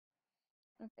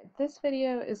Okay, this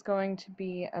video is going to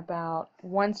be about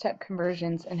one-step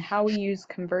conversions and how we use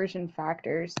conversion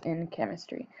factors in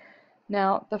chemistry.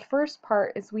 Now, the first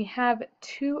part is we have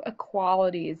two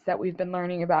equalities that we've been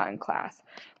learning about in class.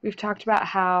 We've talked about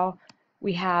how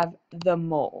we have the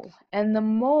mole, and the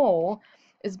mole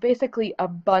is basically a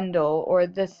bundle, or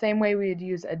the same way we would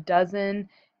use a dozen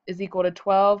is equal to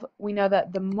 12. We know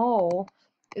that the mole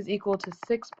is equal to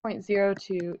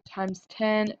 6.02 times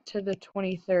 10 to the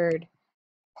 23rd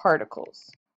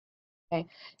particles. Okay.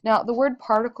 Now, the word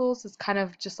particles is kind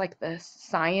of just like the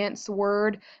science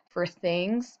word for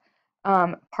things.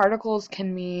 Particles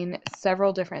can mean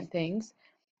several different things.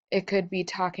 It could be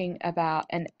talking about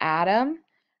an atom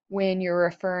when you're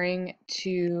referring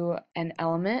to an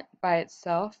element by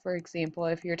itself. For example,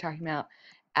 if you're talking about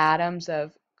atoms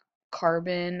of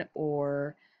carbon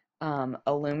or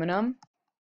aluminum,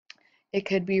 it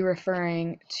could be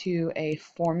referring to a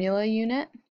formula unit.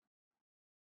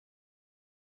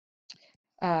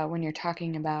 When you're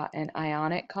talking about an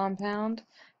ionic compound,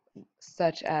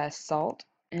 such as salt,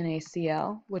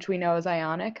 NaCl, which we know is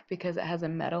ionic because it has a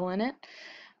metal in it.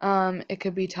 It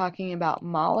could be talking about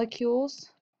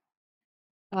molecules,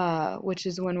 which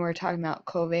is when we're talking about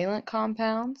covalent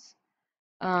compounds.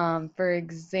 For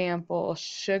example,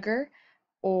 sugar,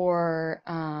 or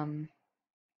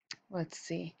let's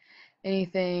see,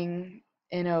 anything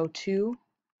NO2,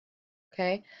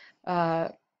 okay? Uh,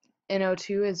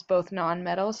 NO2 is both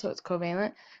non-metal, so it's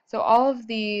covalent. So all of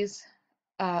these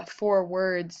four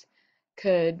words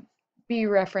could be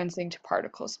referencing to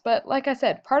particles. But like I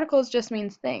said, particles just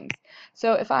means things.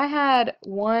 So if I had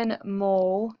 1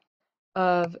 mole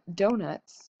of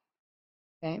donuts,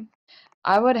 okay,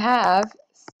 I would have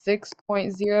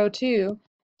 6.02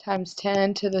 times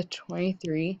 10 to the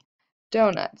 23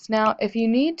 donuts. Now, if you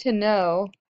need to know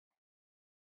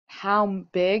how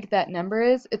big that number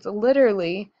is, it's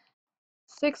literally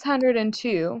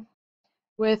 602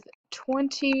 with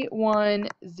 21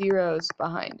 zeros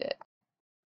behind it.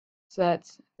 So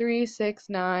that's 3, 6,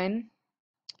 9,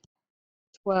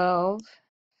 12,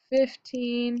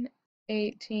 15,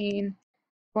 18,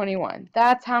 21.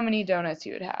 That's how many donuts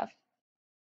you would have.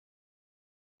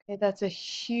 Okay, that's a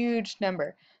huge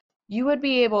number. You would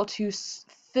be able to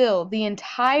fill the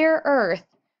entire Earth,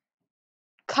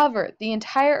 cover the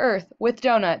entire Earth with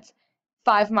donuts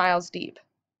 5 miles deep.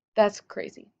 That's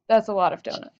crazy. That's a lot of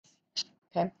donuts.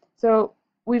 Okay, so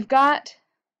we've got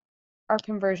our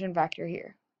conversion factor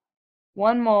here.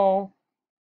 1 mole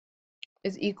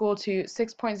is equal to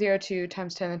 6.02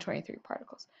 times 10 to the 23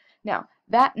 particles. Now,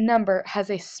 that number has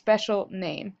a special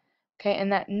name, okay, and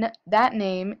that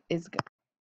name is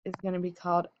going to be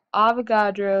called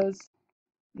Avogadro's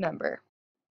number.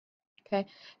 Okay,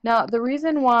 now the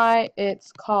reason why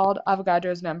it's called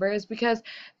Avogadro's number is because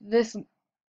this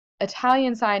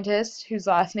Italian scientist, whose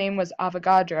last name was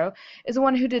Avogadro, is the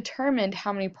one who determined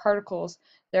how many particles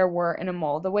there were in a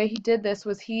mole. The way he did this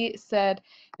was he said,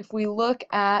 if we look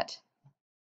at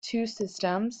two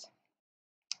systems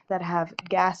that have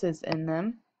gases in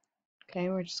them, okay,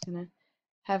 we're just going to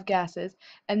have gases,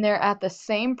 and they're at the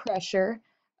same pressure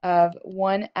of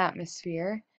 1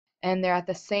 atmosphere, and they're at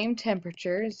the same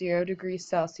temperature, 0 degrees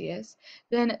Celsius,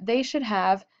 then they should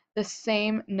have the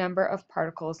same number of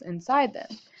particles inside them.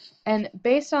 And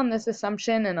based on this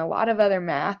assumption and a lot of other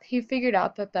math, he figured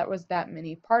out that that was that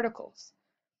many particles.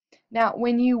 Now,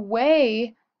 when you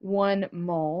weigh 1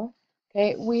 mole,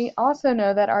 okay, we also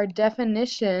know that our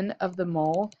definition of the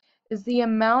mole is the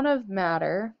amount of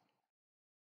matter,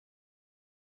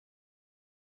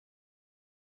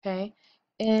 okay,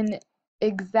 in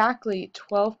exactly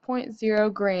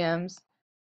 12.0 grams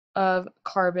of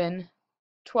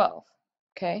carbon-12,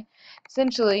 okay?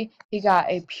 Essentially, he got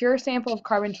a pure sample of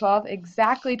carbon-12,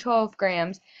 exactly 12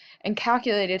 grams, and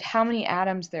calculated how many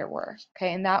atoms there were,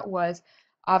 okay? And that was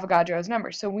Avogadro's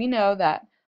number. So we know that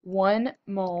 1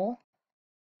 mole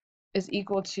is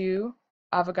equal to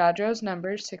Avogadro's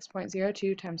number,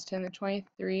 6.02 times 10 to the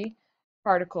 23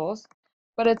 particles,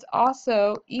 but it's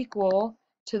also equal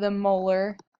to the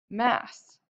molar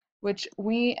mass, which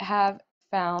we have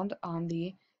found on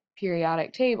the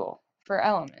periodic table for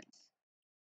elements.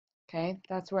 Okay,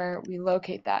 that's where we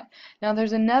locate that. Now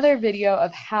there's another video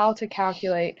of how to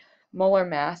calculate molar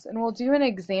mass, and we'll do an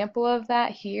example of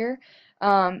that here.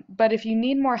 But if you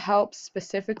need more help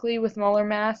specifically with molar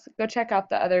mass, go check out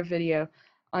the other video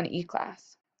on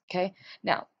eClass. Okay,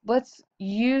 now let's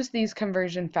use these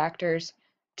conversion factors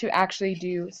to actually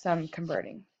do some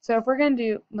converting. So if we're going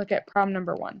to look at problem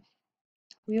number 1,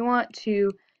 we want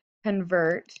to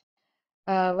convert,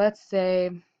 let's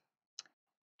say,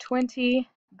 20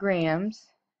 grams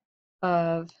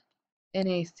of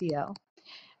NaCl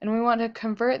and we want to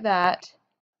convert that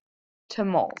to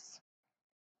moles.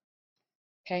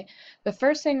 Okay, the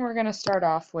first thing we're going to start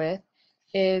off with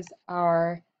is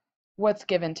our what's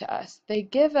given to us. They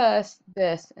give us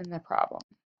this in the problem.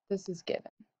 This is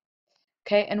given.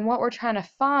 Okay, and what we're trying to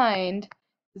find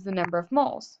is the number of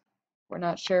moles. We're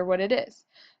not sure what it is.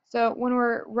 So when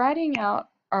we're writing out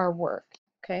our work,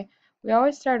 okay, we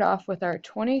always start off with our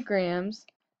 20 grams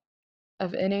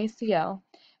of NaCl,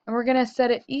 and we're going to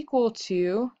set it equal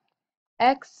to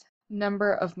X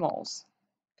number of moles,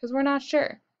 because we're not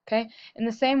sure. Okay, in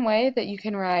the same way that you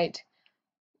can write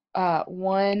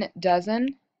 1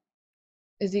 dozen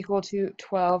is equal to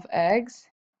 12 eggs,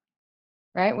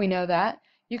 right? We know that.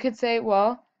 You could say,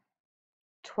 well,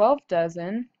 12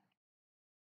 dozen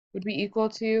would be equal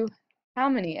to how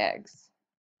many eggs?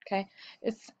 Okay,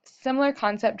 it's similar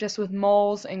concept, just with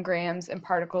moles and grams and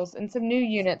particles and some new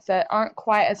units that aren't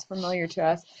quite as familiar to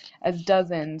us as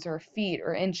dozens or feet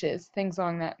or inches, things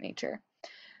along that nature.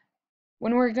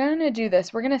 When we're going to do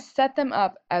this, we're going to set them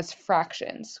up as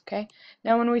fractions, okay?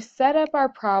 Now, when we set up our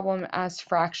problem as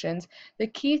fractions, the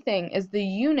key thing is the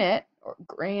unit, or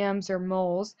grams or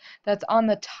moles, that's on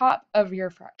the top of your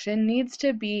fraction needs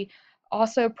to be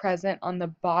also present on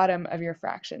the bottom of your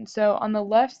fraction. So on the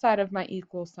left side of my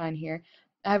equal sign here,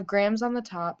 I have grams on the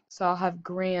top, so I'll have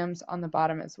grams on the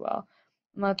bottom as well.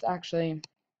 And let's actually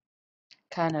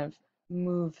kind of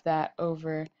move that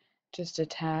over just a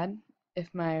tad, if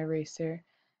my eraser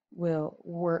will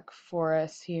work for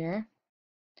us here.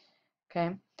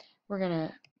 Okay, we're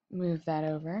gonna move that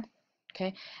over.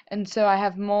 Okay, and so I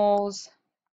have moles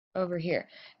over here.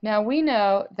 Now we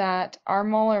know that our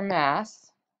molar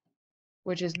mass,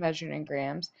 which is measured in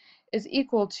grams, is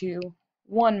equal to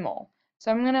 1 mole.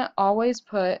 So I'm gonna always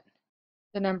put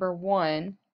the number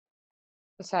 1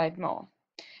 beside mole.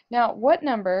 Now, what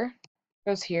number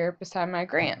goes here beside my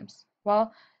grams?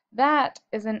 Well, that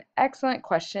is an excellent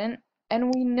question,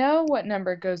 and we know what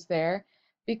number goes there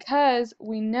because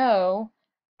we know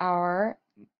our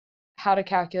how to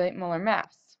calculate molar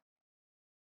mass.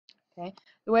 Okay,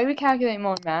 the way we calculate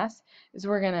molar mass is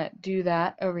we're going to do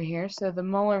that over here. So the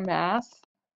molar mass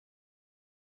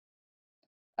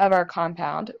of our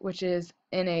compound, which is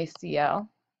NaCl,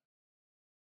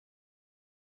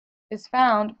 is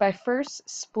found by first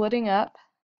splitting up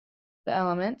the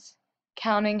elements,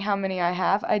 counting how many I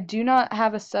have. I do not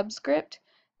have a subscript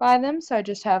by them, so I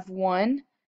just have 1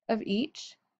 of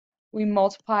each. We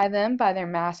multiply them by their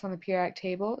mass on the periodic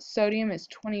table. Sodium is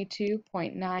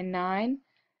 22.99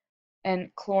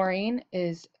 and chlorine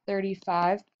is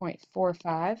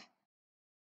 35.45.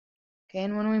 Okay,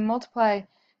 and when we multiply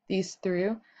these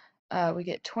through, we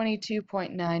get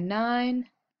 22.99,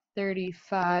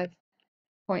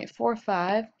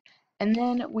 35.45, and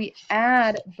then we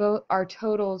add both our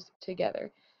totals together.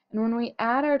 And when we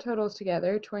add our totals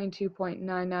together,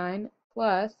 22.99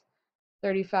 plus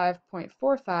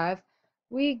 35.45,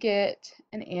 we get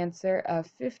an answer of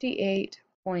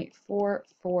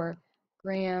 58.44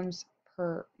 grams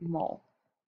per mole.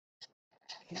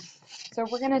 Okay. So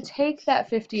we're going to take that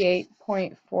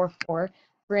 58.44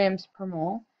 grams per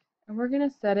mole and we're going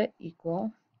to set it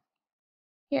equal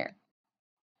here,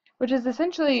 which is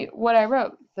essentially what I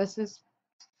wrote. This is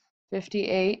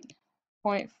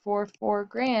 58.44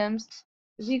 grams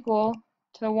is equal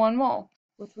to 1 mole,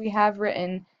 which we have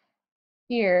written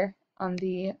here on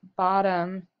the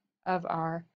bottom of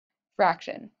our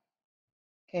fraction.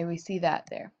 Okay, we see that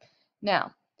there.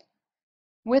 Now,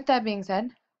 with that being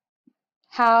said,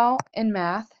 how in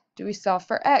math do we solve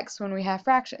for x when we have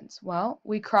fractions? Well,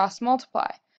 we cross multiply.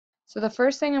 So the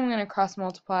first thing I'm going to cross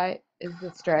multiply is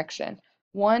this direction.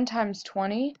 1 times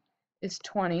 20 is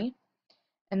 20,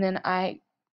 and then I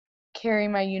carry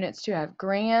my units to have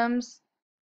grams,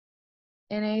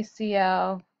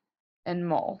 NaCl, and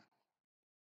mole.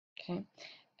 Okay,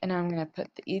 and I'm going to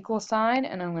put the equal sign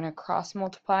and I'm going to cross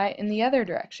multiply in the other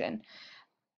direction.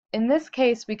 In this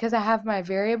case, because I have my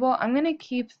variable, I'm going to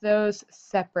keep those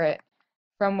separate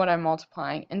from what I'm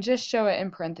multiplying and just show it in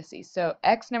parentheses. So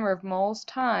x number of moles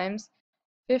times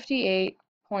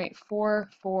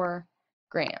 58.44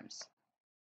 grams.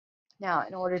 Now,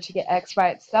 in order to get x by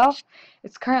itself,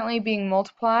 it's currently being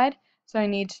multiplied, so I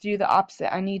need to do the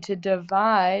opposite. I need to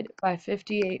divide by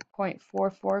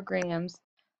 58.44 grams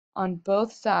on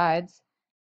both sides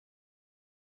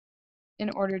in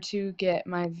order to get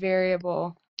my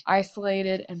variable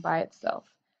isolated and by itself.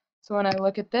 So when I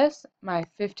look at this, my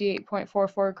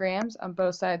 58.44 grams on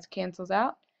both sides cancels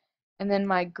out, and then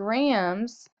my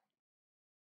grams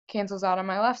cancels out on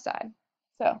my left side.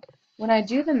 So when I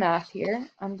do the math here,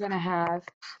 I'm going to have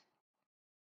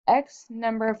x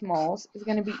number of moles is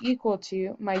going to be equal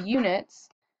to my units,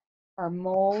 are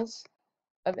moles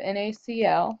of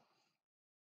NaCl.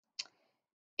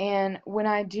 And when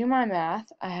I do my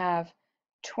math, I have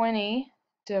 20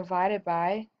 divided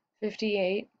by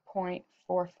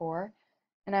 58.44,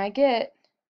 and I get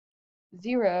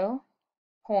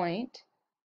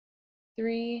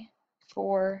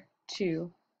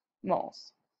 0.342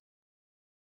 moles.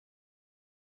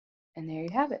 And there you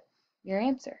have it, your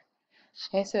answer.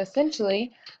 Okay, so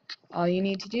essentially, all you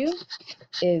need to do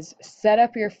is set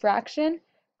up your fraction,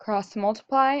 cross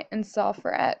multiply, and solve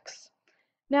for x.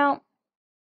 Now,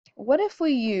 what if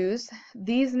we use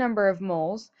these number of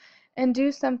moles and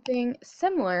do something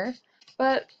similar,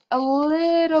 but a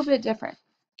little bit different?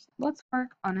 Let's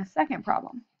work on a second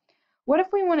problem. What if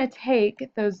we want to take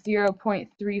those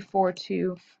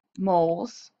 0.342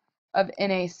 moles of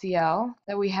NaCl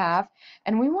that we have,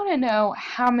 and we want to know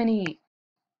how many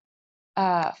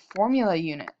formula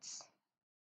units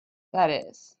that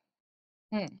is?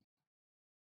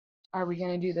 Are we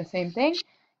going to do the same thing?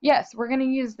 Yes, we're going to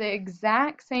use the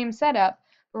exact same setup,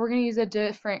 but we're going to use a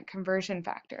different conversion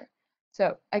factor.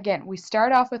 So again, we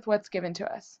start off with what's given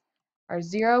to us. Our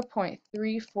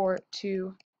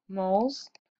 0.342 moles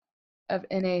of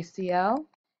NaCl,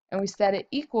 and we set it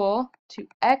equal to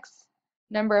X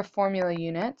number of formula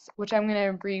units, which I'm going to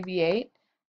abbreviate,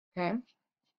 okay,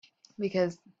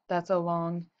 because that's a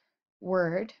long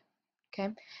word, okay,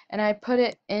 and I put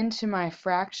it into my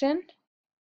fraction.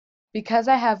 Because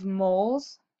I have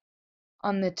moles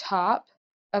on the top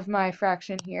of my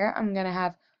fraction here, I'm going to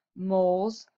have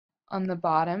moles on the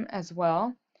bottom as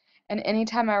well. And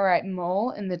anytime I write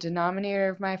mole in the denominator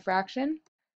of my fraction,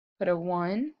 put a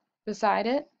 1 beside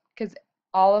it, because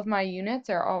all of my units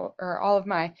are all of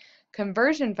my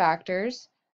conversion factors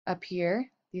up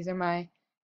here, these are my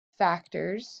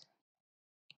factors,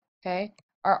 okay,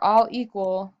 are all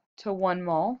equal to 1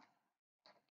 mole.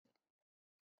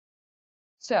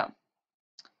 So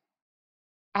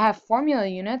I have formula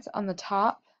units on the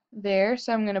top there,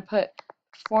 so I'm going to put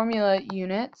formula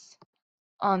units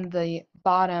on the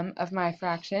bottom of my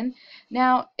fraction.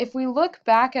 Now, if we look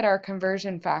back at our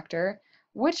conversion factor,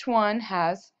 which one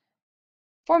has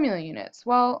formula units?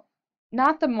 Well,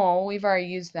 not the mole, we've already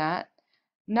used that.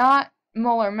 Not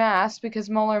molar mass, because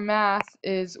molar mass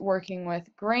is working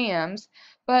with grams.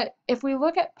 But if we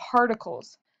look at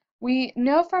particles, we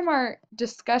know from our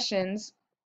discussions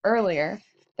earlier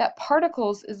that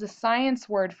particles is a science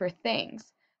word for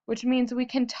things, which means we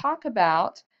can talk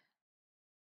about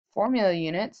formula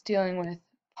units dealing with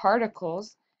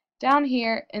particles down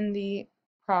here in the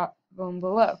problem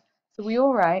below. So we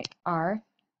will write our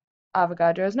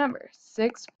Avogadro's number,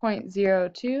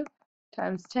 6.02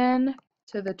 times 10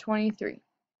 to the 23.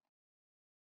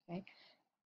 Okay.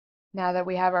 Now that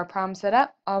we have our problem set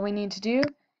up, all we need to do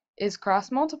is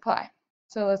cross multiply.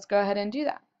 So let's go ahead and do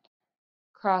that.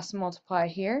 Cross multiply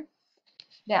here.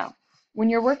 Now, when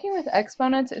you're working with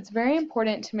exponents, it's very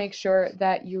important to make sure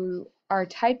that you are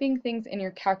typing things in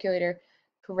your calculator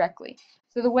correctly.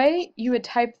 So the way you would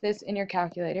type this in your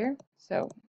calculator, so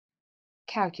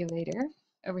calculator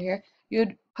over here, you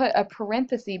would put a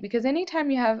parenthesis, because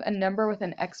anytime you have a number with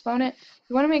an exponent,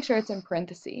 you want to make sure it's in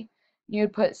parentheses. You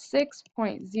would put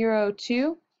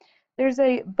 6.02. There's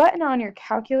a button on your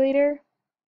calculator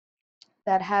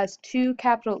that has 2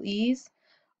 capital E's,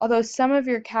 although some of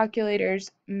your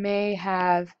calculators may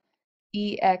have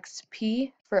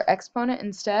EXP for exponent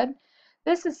instead.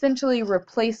 This essentially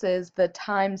replaces the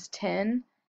times 10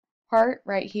 part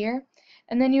right here,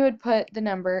 and then you would put the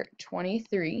number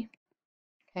 23,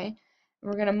 okay?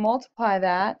 We're going to multiply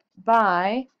that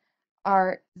by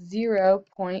our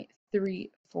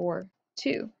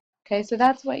 0.342. Okay, so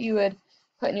that's what you would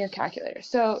put in your calculator.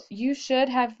 So you should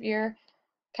have your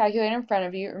calculator in front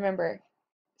of you. Remember,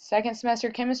 second semester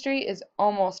chemistry is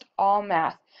almost all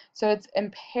math, so it's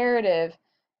imperative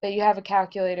that you have a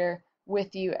calculator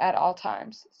with you at all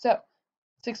times. So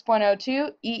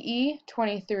 6.02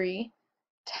 EE23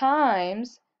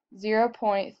 times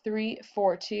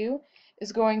 0.342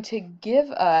 is going to give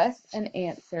us an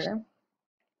answer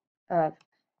of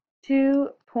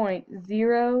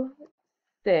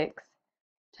 2.06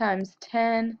 times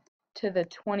 10 to the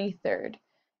 23rd.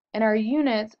 And our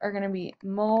units are going to be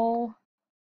mole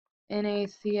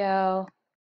NaCl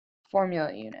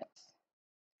formula units.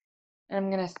 And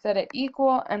I'm going to set it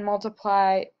equal and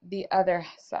multiply the other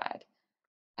side.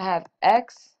 I have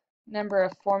X number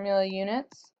of formula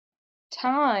units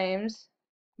times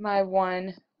my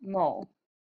 1 mole.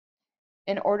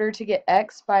 In order to get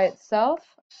X by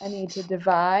itself, I need to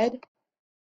divide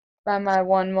by my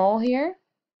 1 mole here.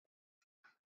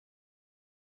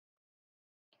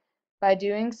 By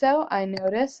doing so, I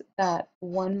notice that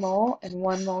 1 mole and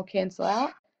 1 mole cancel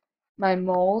out, my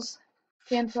moles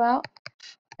cancel out,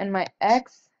 and my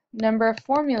X number of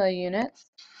formula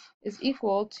units is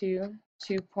equal to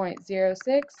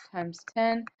 2.06 times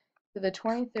 10 to the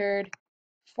 23rd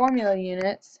formula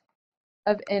units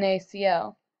of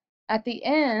NaCl. At the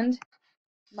end,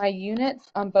 my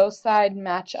units on both sides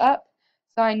match up,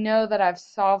 so I know that I've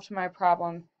solved my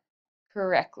problem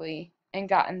correctly and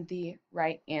gotten the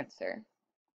right answer.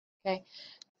 Okay.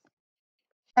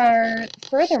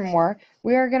 Furthermore,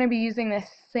 we are going to be using the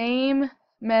same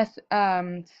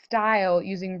style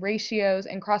using ratios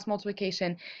and cross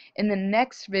multiplication in the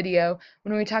next video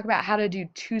when we talk about how to do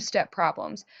two-step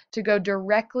problems to go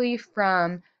directly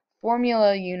from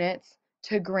formula units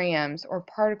to grams or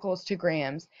particles to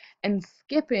grams and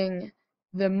skipping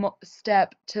the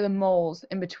step to the moles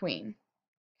in between.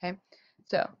 Okay,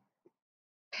 so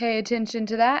pay attention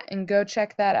to that and go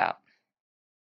check that out.